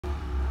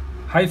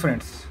Hi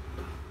friends,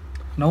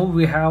 now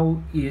we have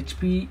a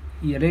HP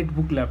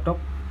EliteBook laptop.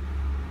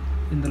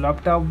 In the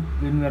laptop,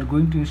 when we are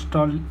going to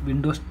install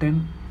Windows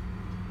 10,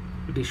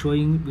 it is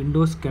showing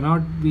Windows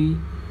cannot be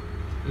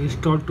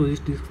installed to this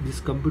disk. This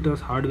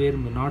computer's hardware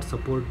may not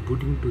support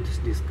booting to this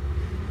disk.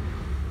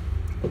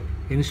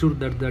 Ensure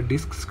that the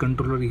disk's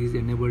controller is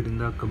enabled in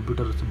the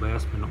computer's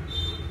BIOS menu.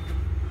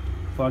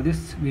 For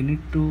this, we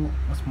need to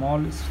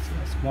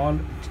small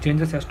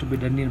changes has to be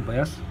done in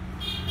BIOS.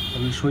 I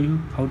will show you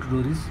how to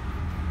do this.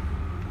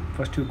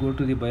 First, you go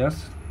to the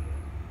BIOS.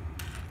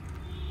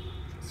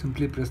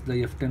 Simply press the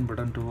F10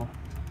 button to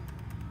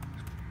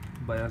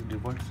BIOS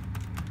defaults.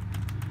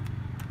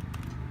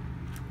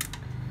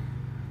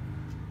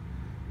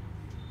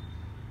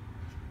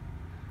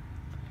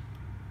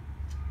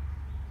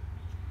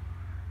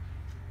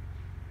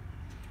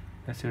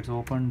 As it's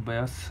opened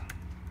BIOS,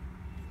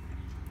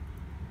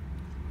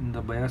 in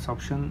the BIOS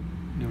option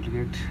you will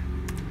get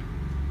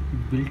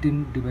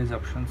built-in device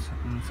options.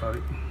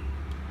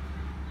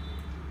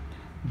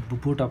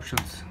 Boot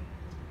options.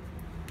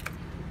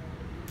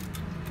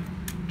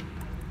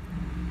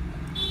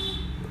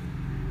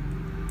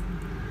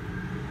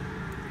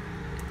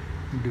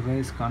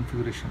 Device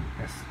configuration.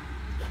 Yes,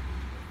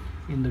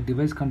 in the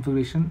device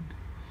configuration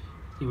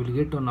you will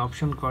get an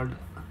option called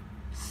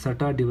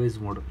SATA device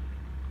mode.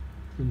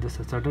 In the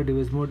SATA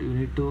device mode, you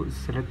need to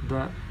select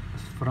the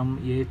from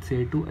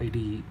AHA to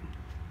IDE,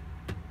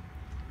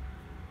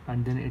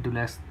 and then it will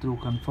ask to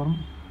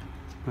confirm.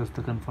 Press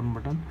the confirm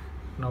button.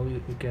 Now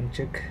you can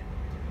check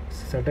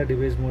SATA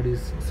device mode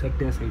is set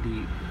as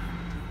IDE,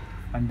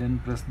 and then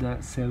press the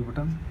save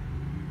button.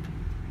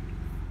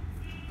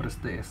 Press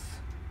the yes.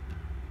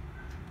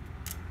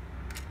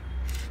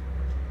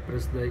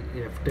 Press the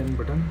F10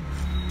 button,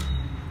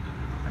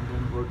 and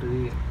then go to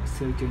the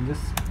save changes.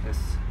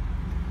 Yes.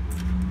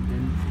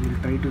 Then we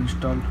will try to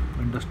install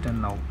Windows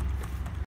 10 now.